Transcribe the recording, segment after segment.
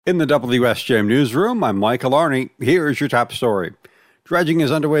In the WSJM newsroom, I'm Mike Alarney. Here's your top story. Dredging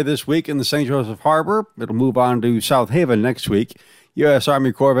is underway this week in the St. Joseph Harbor. It'll move on to South Haven next week. U.S.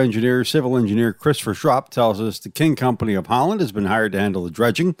 Army Corps of Engineers Civil Engineer Christopher Schropp tells us the King Company of Holland has been hired to handle the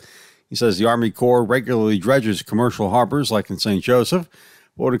dredging. He says the Army Corps regularly dredges commercial harbors like in St. Joseph.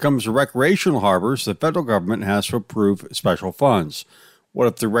 But when it comes to recreational harbors, the federal government has to approve special funds. What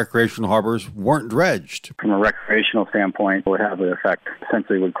if the recreational harbors weren't dredged? From a recreational standpoint, it would have the effect.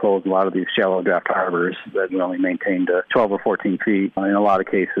 Essentially, would close a lot of these shallow draft harbors that we only maintain to 12 or 14 feet. In a lot of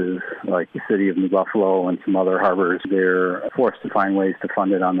cases, like the city of New Buffalo and some other harbors, they're forced to find ways to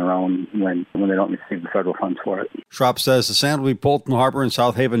fund it on their own when they don't receive the federal funds for it. Schropp says the sand will be pulled from the harbor in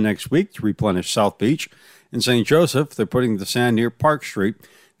South Haven next week to replenish South Beach. In St. Joseph, they're putting the sand near Park Street.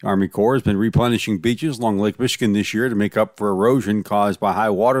 The Army Corps has been replenishing beaches along Lake Michigan this year to make up for erosion caused by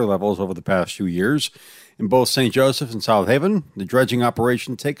high water levels over the past 2 years. In both St. Joseph and South Haven, the dredging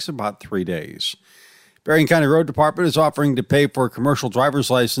operation takes about 3 days. Berrien County Road Department is offering to pay for commercial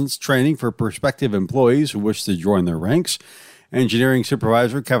driver's license training for prospective employees who wish to join their ranks. Engineering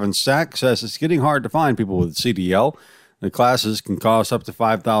Supervisor Kevin Stack says it's getting hard to find people with CDL. The classes can cost up to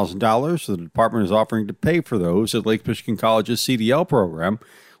 $5,000, so the department is offering to pay for those at Lake Michigan College's CDL program,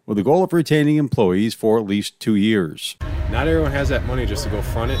 with the goal of retaining employees for at least 2 years. Not everyone has that money just to go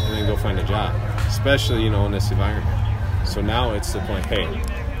front it and then go find a job, especially, in this environment. So now it's the point, hey,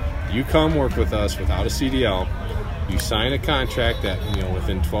 you come work with us without a CDL, you sign a contract that,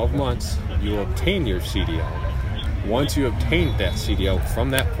 within 12 months, you will obtain your CDL. Once you obtain that CDL, from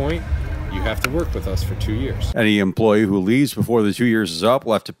that point, you have to work with us for 2 years. Any employee who leaves before the 2 years is up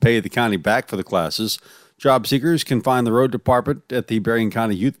will have to pay the county back for the classes. Job seekers can find the road department at the Berrien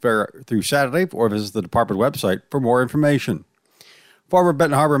County Youth Fair through Saturday or visit the department website for more information. Former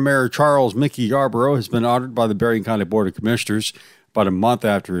Benton Harbor Mayor Charles Mickey Yarborough has been honored by the Berrien County Board of Commissioners. About a month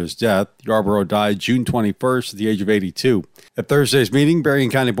after his death, Yarborough died June 21st at the age of 82. At Thursday's meeting, Berrien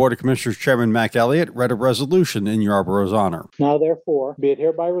County Board of Commissioners Chairman Mac Elliott read a resolution in Yarborough's honor. Now, therefore, be it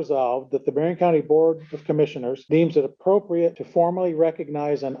hereby resolved that the Berrien County Board of Commissioners deems it appropriate to formally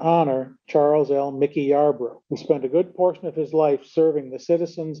recognize and honor Charles L. Mickey Yarborough, who spent a good portion of his life serving the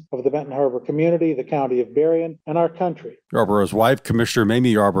citizens of the Benton Harbor community, the county of Berrien, and our country. Yarborough's wife, Commissioner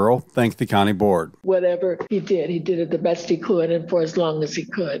Mamie Yarborough, thanked the county board. Whatever he did it the best he could and for as long as he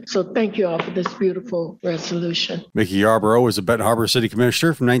could. So thank you all for this beautiful resolution. Mickey Yarborough was a Benton Harbor City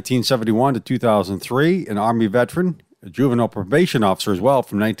Commissioner from 1971 to 2003, an Army veteran, a juvenile probation officer as well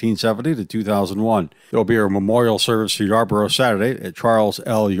from 1970 to 2001. There will be a memorial service for Yarborough Saturday at Charles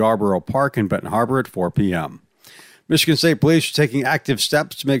L. Yarborough Park in Benton Harbor at 4 p.m. Michigan State Police are taking active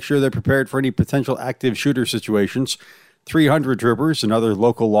steps to make sure they're prepared for any potential active shooter situations. 300 troopers and other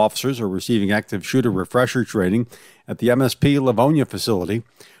local officers are receiving active shooter refresher training at the MSP Livonia facility.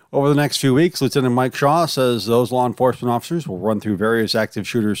 Over the next few weeks, Lieutenant Mike Shaw says those law enforcement officers will run through various active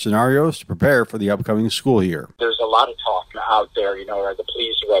shooter scenarios to prepare for the upcoming school year. There's a lot of talk out there, are the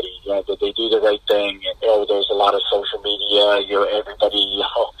police ready? Did they do the right thing? And, there's a lot of social media, everybody,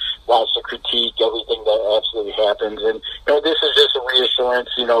 wants to critique everything that absolutely happens. And, this is just a reassurance,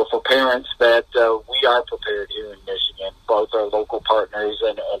 for parents that we are prepared here in Michigan, both our local partners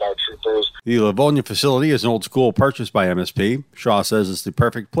and our troopers. The Livonia facility is an old school purchased by MSP. Shaw says it's the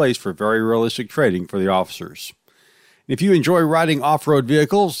perfect place for very realistic training for the officers. If you enjoy riding off-road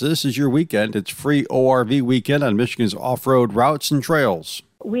vehicles, this is your weekend. It's free ORV weekend on Michigan's off-road routes and trails.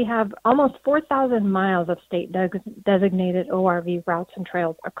 We have almost 4,000 miles of state designated ORV routes and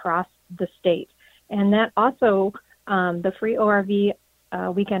trails across the state. And that also, the free ORV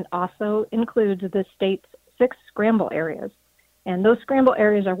weekend also includes the state's 6 scramble areas. And those scramble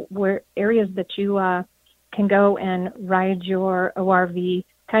areas are areas that you can go and ride your ORV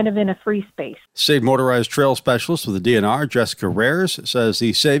kind of in a free space. State Motorized Trail Specialist with the DNR, Jessica Rares, says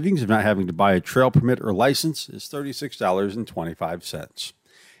the savings of not having to buy a trail permit or license is $36.25.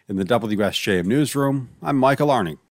 In the WSJM Newsroom, I'm Mike Alarney.